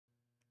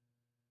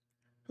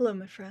Hello,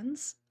 my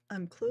friends.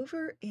 I'm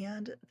Clover,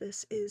 and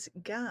this is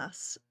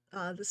Gas.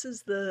 This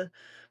is the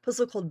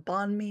puzzle called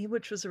Banh Mi,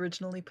 which was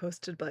originally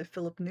posted by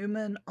Philip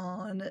Newman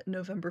on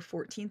November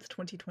 14th,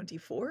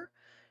 2024.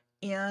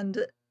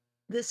 And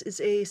this is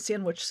a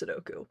sandwich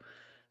Sudoku.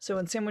 So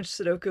in sandwich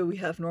Sudoku, we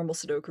have normal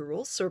Sudoku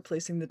rules, so we're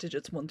placing the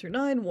digits 1 through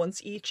 9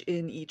 once each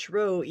in each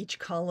row, each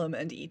column,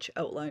 and each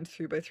outlined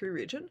 3x3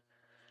 region.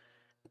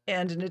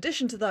 And in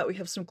addition to that, we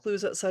have some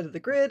clues outside of the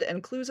grid,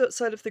 and clues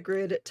outside of the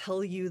grid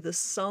tell you the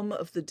sum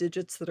of the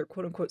digits that are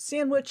quote-unquote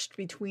sandwiched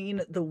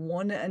between the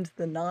 1 and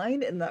the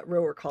 9 in that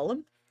row or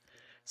column.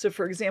 So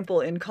for example,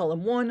 in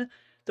column 1,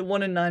 the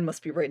 1 and 9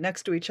 must be right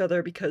next to each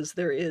other because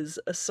there is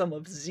a sum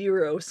of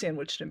 0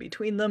 sandwiched in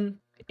between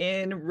them.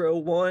 In row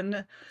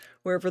 1,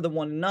 wherever the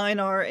 1 and 9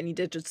 are, any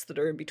digits that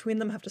are in between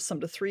them have to sum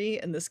to 3.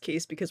 In this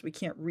case, because we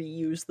can't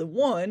reuse the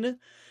 1,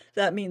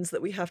 that means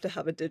that we have to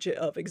have a digit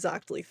of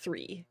exactly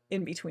 3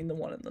 in between the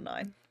 1 and the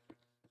 9.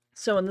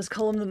 So in this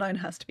column, the 9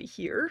 has to be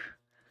here,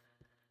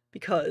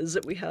 because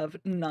we have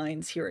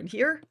 9s here and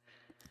here.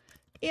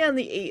 And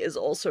the 8 is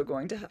also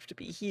going to have to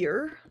be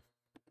here.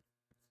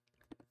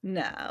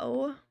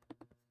 Now,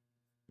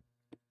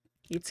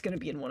 8's going to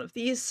be in one of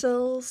these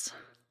cells.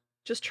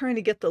 Just trying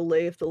to get the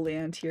lay of the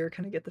land here,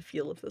 kind of get the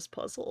feel of this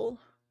puzzle.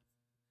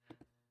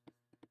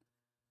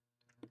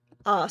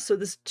 So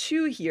this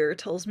 2 here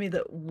tells me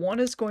that 1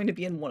 is going to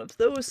be in one of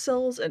those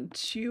cells, and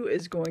 2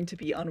 is going to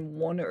be on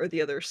one or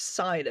the other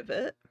side of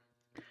it.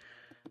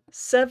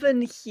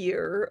 7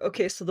 here,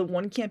 okay, so the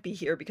 1 can't be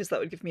here because that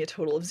would give me a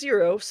total of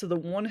 0, so the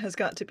 1 has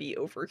got to be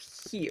over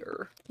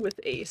here with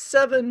a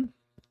 7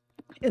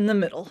 in the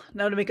middle.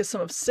 Now to make a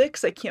sum of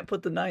 6, I can't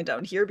put the 9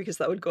 down here because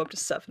that would go up to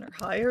 7 or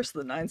higher, so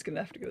the 9's going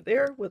to have to go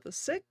there with a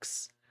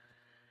 6.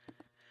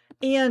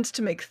 And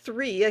to make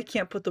 3, I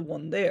can't put the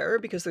 1 there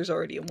because there's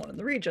already a 1 in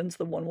the regions.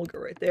 The 1 will go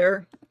right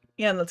there,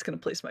 and that's going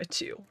to place my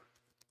 2.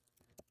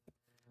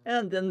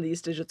 And then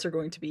these digits are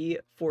going to be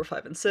 4,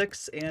 5, and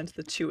 6, and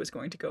the 2 is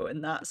going to go in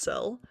that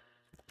cell.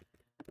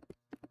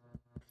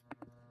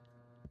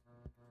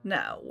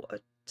 Now,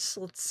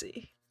 let's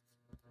see.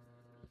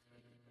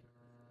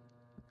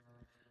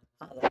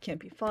 That can't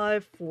be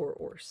 5, 4,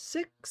 or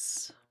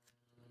 6.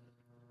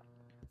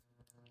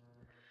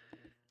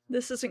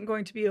 This isn't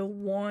going to be a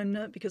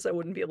 1 because I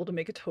wouldn't be able to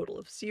make a total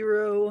of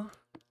 0.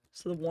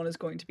 So the 1 is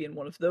going to be in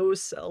one of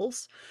those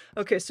cells.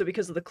 Okay, so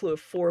because of the clue of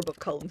 4 above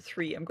column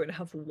 3, I'm going to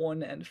have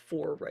 1 and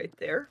 4 right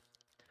there.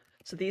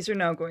 So these are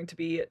now going to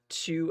be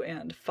 2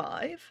 and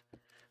 5.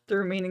 The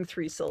remaining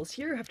 3 cells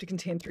here have to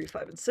contain 3,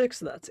 5, and 6,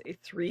 so that's a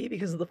 3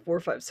 because of the 4,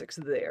 5, 6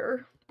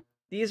 there.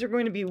 These are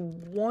going to be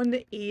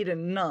 1, 8,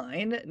 and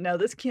 9. Now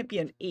this can't be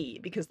an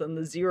 8 because then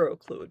the 0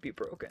 clue would be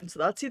broken. So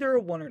that's either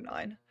a 1 or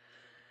 9.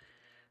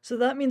 So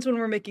that means when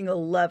we're making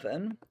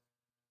 11,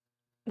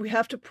 we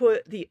have to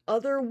put the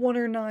other 1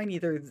 or 9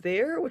 either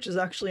there, which is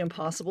actually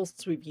impossible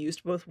since we've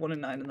used both 1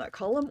 and 9 in that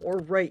column, or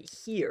right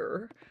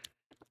here.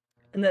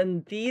 And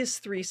then these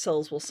 3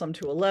 cells will sum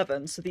to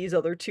 11, so these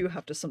other 2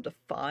 have to sum to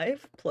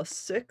 5 plus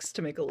 6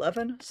 to make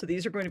 11. So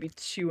these are going to be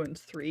 2 and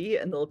 3,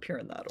 and they'll appear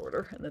in that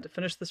order. And then to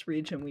finish this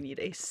region, we need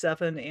a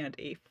 7 and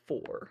a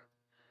 4.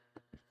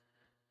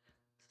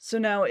 So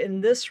now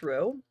in this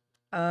row,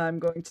 I'm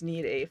going to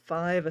need a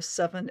 5, a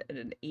 7, and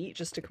an 8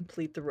 just to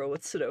complete the row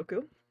with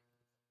Sudoku.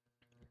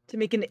 To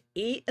make an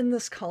 8 in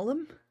this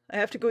column, I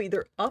have to go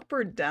either up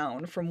or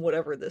down from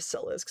whatever this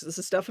cell is, because this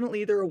is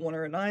definitely either a 1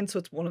 or a 9, so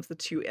it's one of the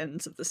 2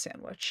 ends of the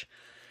sandwich.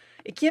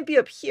 It can't be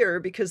up here,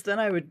 because then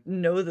I would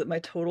know that my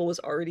total was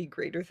already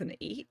greater than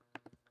 8.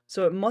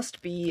 So it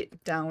must be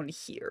down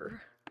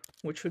here,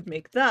 which would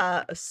make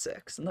that a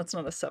 6, and that's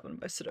not a 7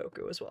 by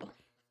Sudoku as well.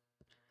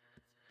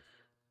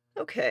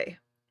 Okay,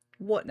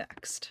 what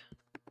next?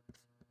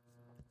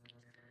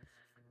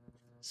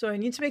 So I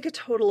need to make a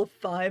total of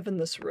 5 in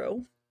this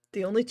row.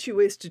 The only 2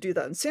 ways to do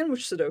that in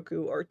sandwich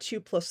Sudoku are 2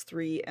 plus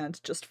 3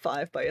 and just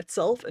 5 by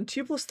itself, and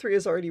 2 plus 3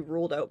 is already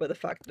ruled out by the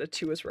fact that a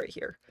 2 is right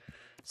here.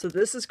 So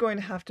this is going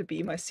to have to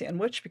be my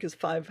sandwich because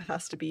 5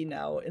 has to be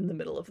now in the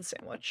middle of the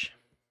sandwich.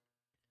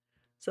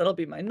 So that'll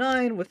be my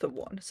 9 with a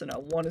 1. So now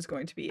 1 is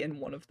going to be in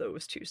one of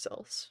those 2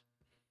 cells.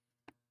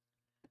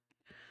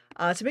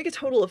 To make a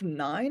total of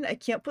 9, I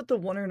can't put the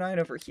 1 or 9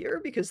 over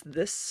here because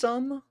this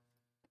sum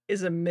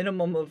is a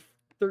minimum of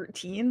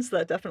 13, so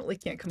that definitely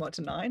can't come out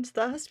to 9, so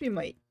that has to be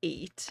my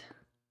 8.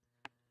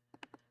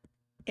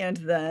 And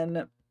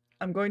then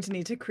I'm going to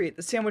need to create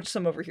the sandwich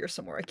sum over here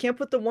somewhere. I can't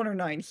put the 1 or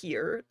 9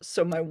 here,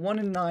 so my 1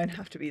 and 9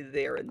 have to be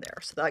there and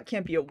there. So that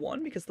can't be a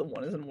 1 because the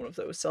 1 is in one of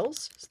those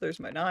cells. So there's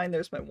my 9,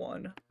 there's my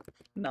 1,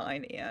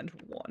 9, and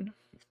 1.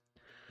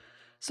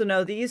 So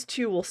now these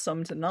 2 will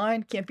sum to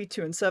 9, can't be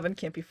 2 and 7,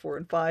 can't be 4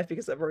 and 5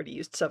 because I've already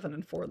used 7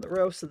 and 4 in the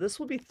row, so this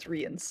will be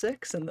 3 and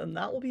 6, and then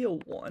that will be a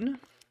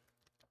 1.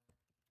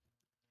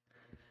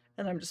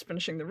 And I'm just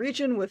finishing the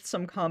region with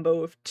some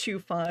combo of 2,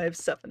 5,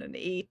 7, and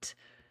 8.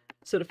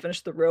 So to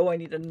finish the row, I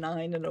need a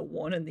 9 and a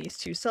 1 in these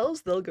 2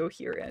 cells. They'll go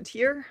here and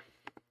here.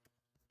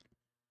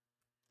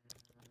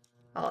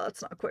 Oh,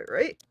 that's not quite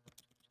right.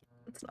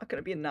 That's not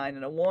gonna be a 9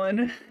 and a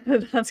 1.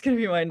 That's gonna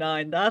be my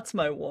 9. That's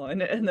my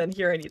 1. And then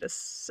here I need a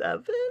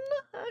 7,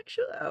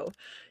 actually. Oh,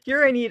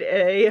 here I need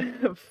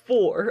a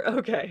 4.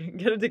 Okay,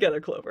 get it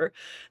together, Clover.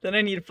 Then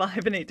I need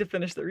 5 and 8 to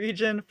finish the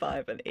region.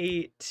 5 and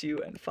 8,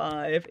 2 and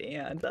 5,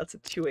 and that's a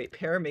 2-8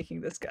 pair, making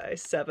this guy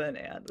 7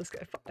 and this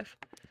guy 5.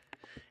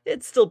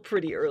 It's still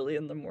pretty early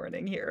in the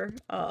morning here.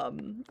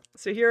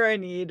 So here I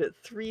need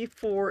 3,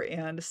 4,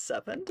 and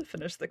 7 to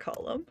finish the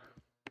column.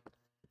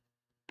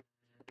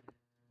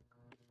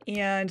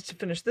 And to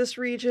finish this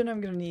region, I'm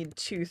going to need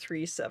 2,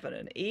 3, 7,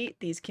 and 8.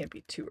 These can't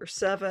be 2 or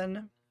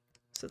 7.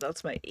 So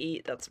that's my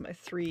 8, that's my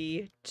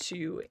 3,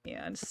 2,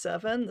 and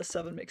 7. The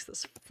 7 makes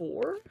this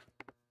 4.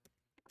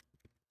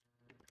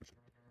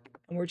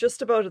 And we're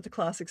just about at the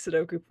classic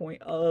Sudoku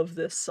point of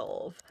this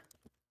solve.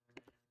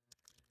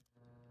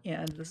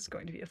 And this is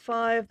going to be a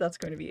 5. That's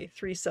going to be a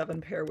 3, 7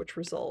 pair, which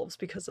resolves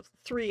because of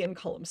 3 in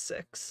column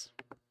 6.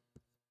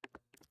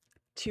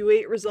 2,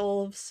 8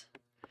 resolves.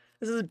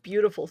 This is a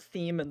beautiful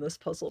theme in this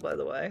puzzle, by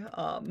the way.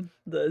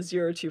 The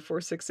 0, 2,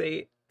 4, 6,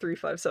 8, 3,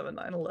 5, 7,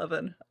 9,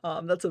 11.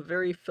 That's a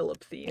very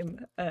Philip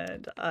theme,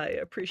 and I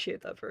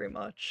appreciate that very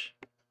much.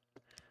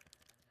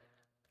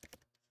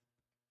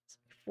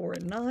 4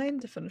 and 9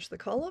 to finish the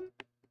column.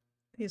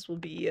 These will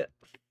be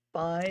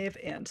 5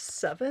 and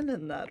 7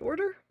 in that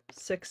order.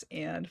 6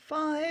 and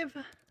 5.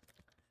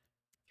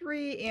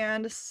 3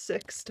 and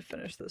 6 to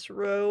finish this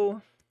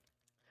row.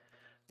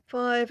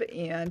 5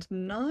 and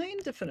 9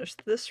 to finish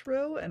this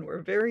row, and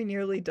we're very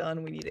nearly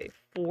done. We need a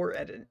 4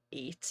 and an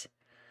 8.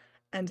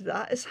 And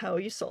that is how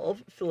you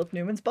solve Philip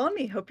Newman's Banh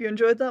Mi. Hope you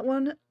enjoyed that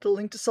one. The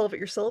link to solve it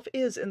yourself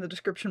is in the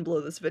description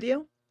below this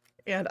video,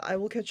 and I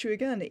will catch you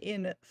again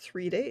in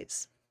 3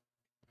 days.